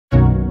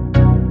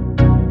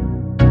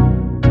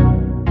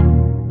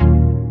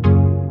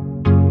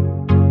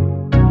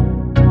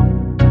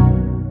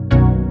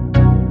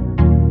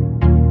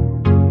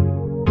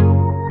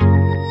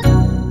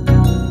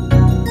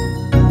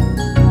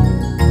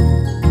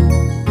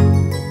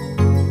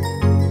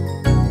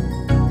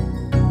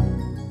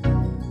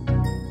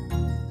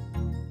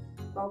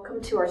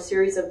to our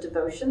series of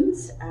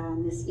devotions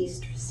this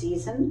Easter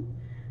season.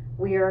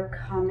 We are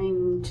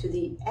coming to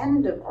the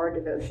end of our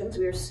devotions.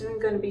 We are soon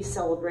going to be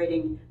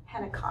celebrating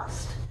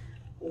Pentecost,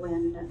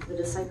 when the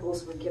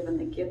disciples were given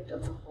the gift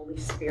of the Holy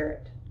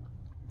Spirit.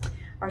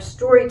 Our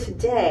story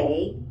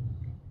today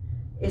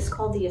is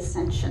called the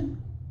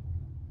Ascension.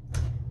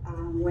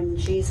 When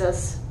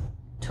Jesus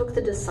took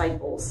the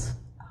disciples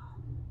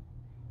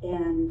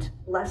and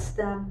blessed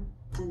them,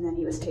 and then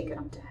he was taken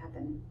up to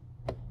heaven.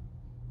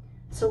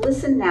 So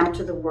listen now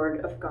to the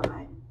word of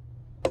God.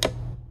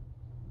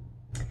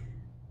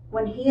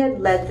 When he had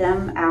led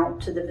them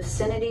out to the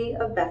vicinity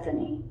of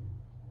Bethany,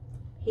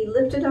 he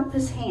lifted up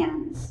his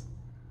hands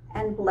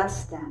and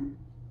blessed them.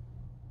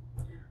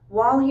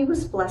 While he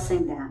was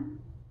blessing them,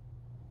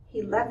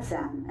 he left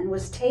them and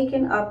was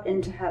taken up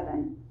into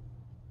heaven.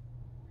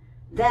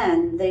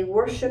 Then they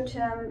worshipped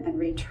him and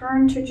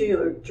returned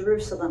to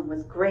Jerusalem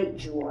with great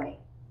joy.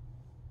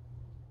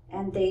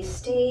 And they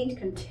stayed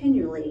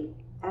continually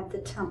at the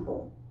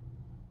temple,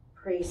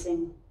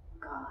 praising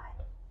God.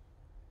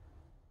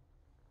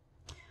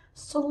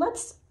 So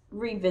let's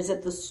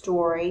revisit the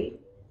story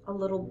a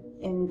little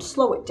and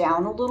slow it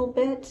down a little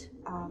bit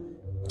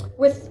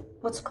with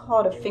what's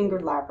called a finger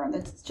labyrinth.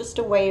 It's just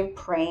a way of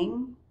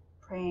praying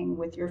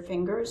with your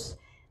fingers,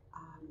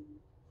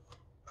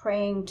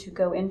 praying to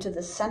go into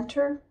the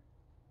center,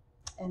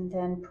 and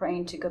then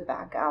praying to go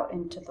back out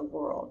into the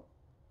world.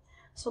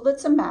 So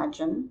let's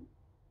imagine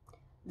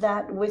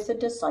that with the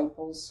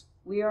disciples,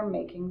 we are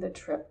making the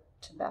trip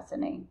to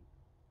Bethany.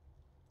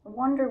 I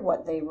wonder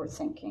what they were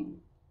thinking.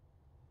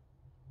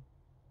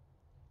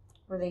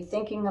 Were they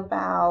thinking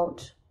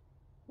about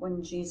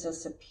when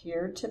Jesus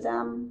appeared to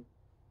them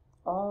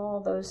all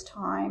those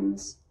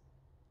times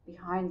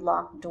behind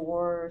locked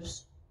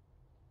doors,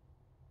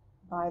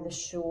 by the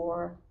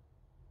shore,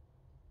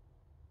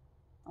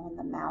 on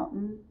the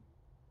mountain?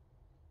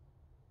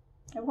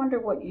 I wonder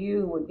what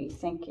you would be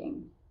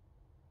thinking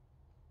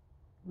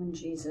when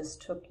Jesus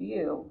took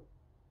you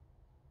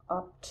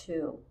up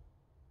to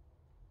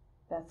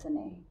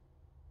Bethany.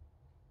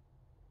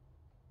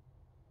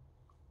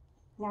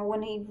 Now,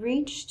 when he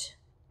reached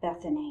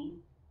Bethany,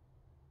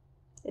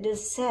 it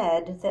is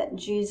said that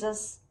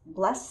Jesus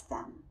blessed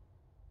them.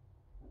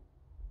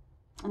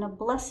 And a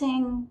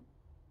blessing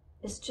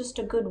is just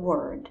a good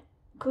word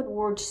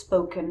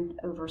spoken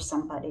over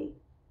somebody.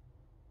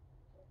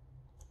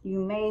 You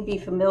may be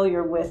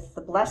familiar with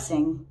the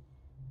blessing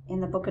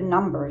in the book of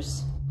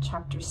Numbers,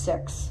 chapter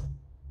 6.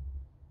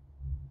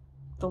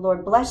 The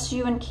Lord bless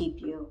you and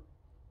keep you.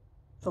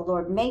 The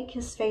Lord make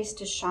his face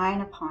to shine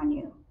upon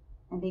you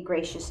and be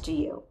gracious to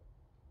you.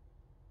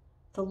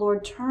 The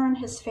Lord turn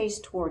his face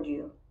toward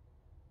you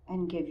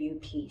and give you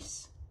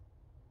peace.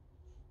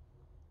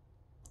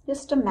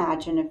 Just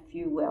imagine, if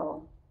you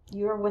will,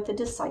 you are with the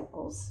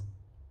disciples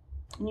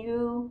and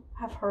you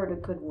have heard a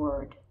good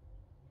word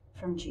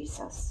from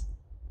Jesus.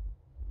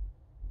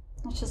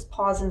 Let's just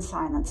pause in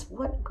silence.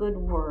 What good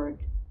word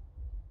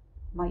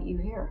might you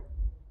hear?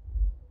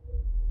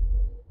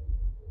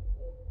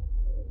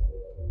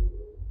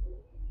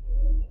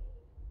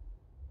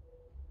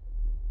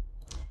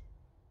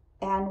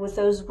 And with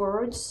those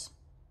words,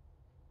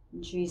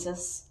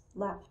 Jesus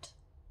left,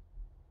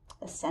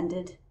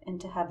 ascended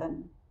into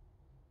heaven.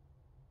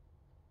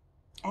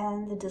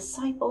 And the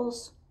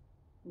disciples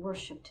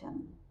worshipped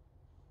him.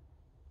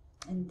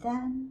 And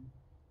then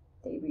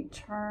they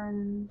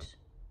returned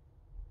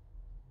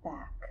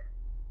back.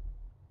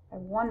 I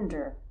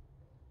wonder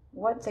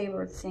what they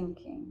were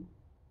thinking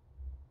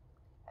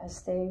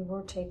as they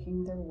were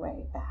taking their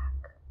way back.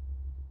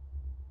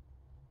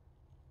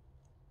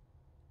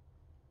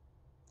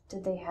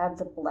 Did they have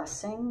the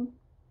blessing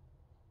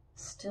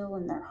still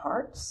in their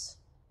hearts?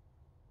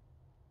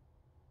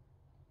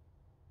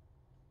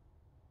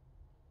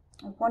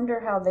 I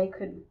wonder how they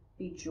could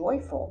be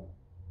joyful,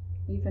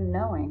 even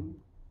knowing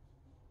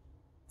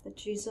that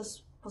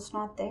Jesus was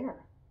not there.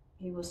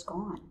 He was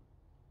gone.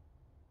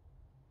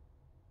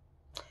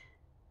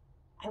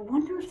 I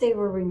wonder if they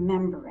were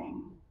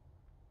remembering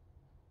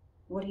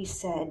what he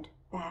said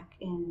back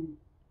in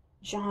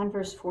John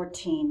verse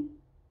 14,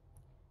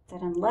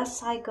 that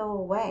unless I go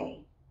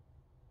away,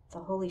 the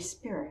Holy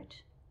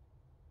Spirit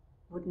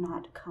would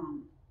not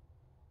come.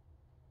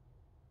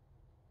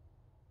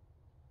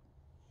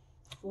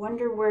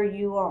 Wonder where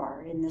you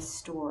are in this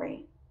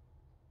story.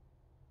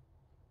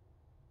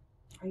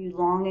 Are you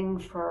longing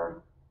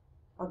for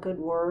a good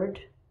word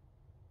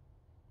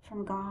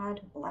from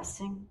God, a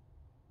blessing?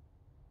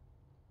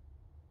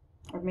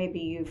 Or maybe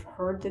you've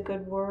heard the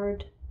good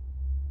word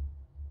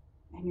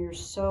and you're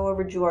so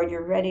overjoyed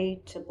you're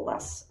ready to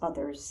bless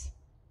others.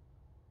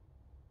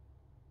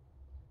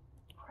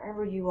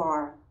 Wherever you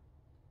are,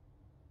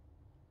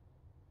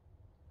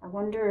 I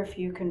wonder if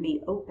you can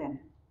be open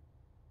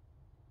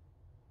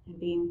and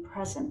being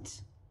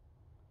present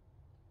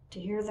to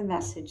hear the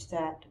message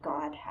that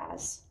God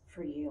has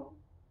for you.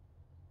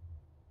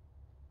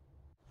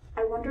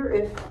 I wonder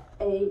if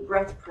a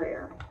breath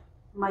prayer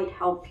might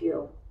help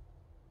you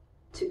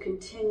to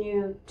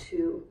continue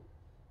to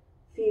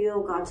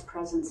feel God's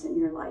presence in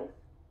your life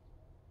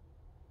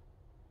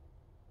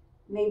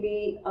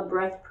maybe a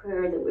breath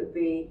prayer that would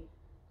be,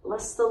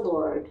 bless the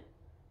Lord,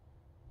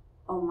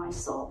 O my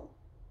soul.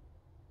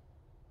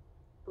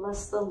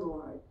 Bless the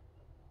Lord,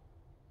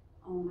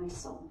 O my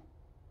soul.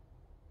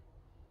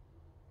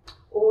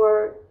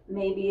 Or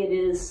maybe it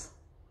is,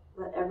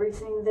 let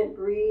everything that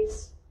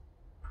breathes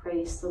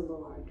praise the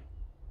Lord.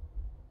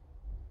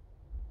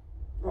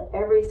 Let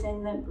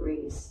everything that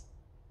breathes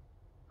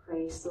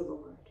praise the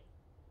Lord.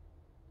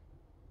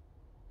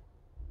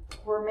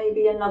 Or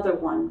maybe another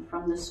one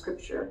from the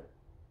scripture.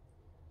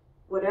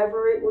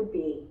 Whatever it would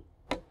be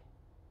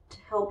to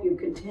help you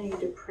continue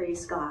to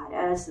praise God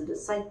as the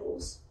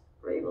disciples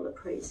were able to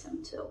praise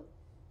him too.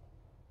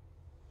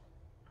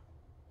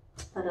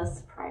 Let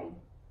us pray.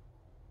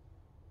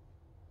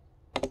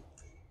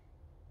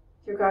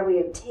 Dear God, we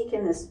have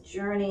taken this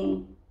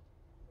journey,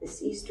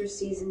 this Easter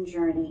season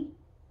journey.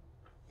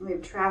 We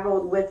have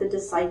traveled with the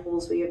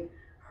disciples. We have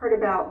heard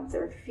about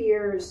their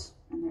fears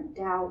and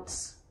their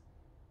doubts.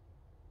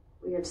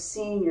 We have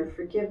seen your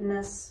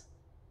forgiveness,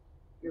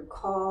 your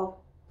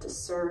call to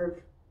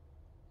serve.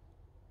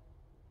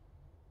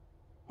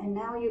 And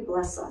now you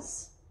bless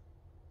us.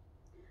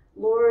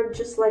 Lord,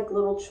 just like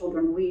little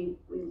children, we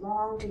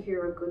long to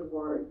hear a good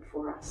word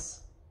for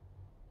us.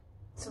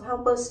 So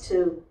help us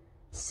to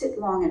sit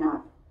long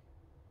enough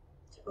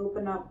to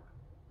open up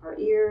our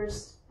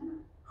ears and our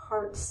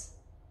hearts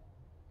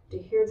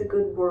to hear the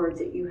good word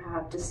that you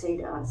have to say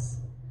to us,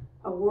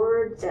 a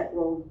word that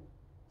will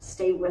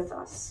stay with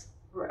us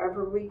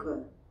wherever we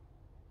go.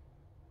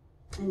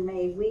 And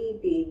may we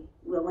be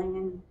willing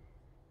and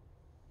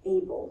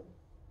able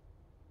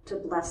to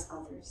bless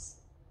others.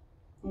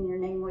 In your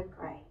name we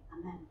pray.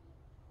 Amen.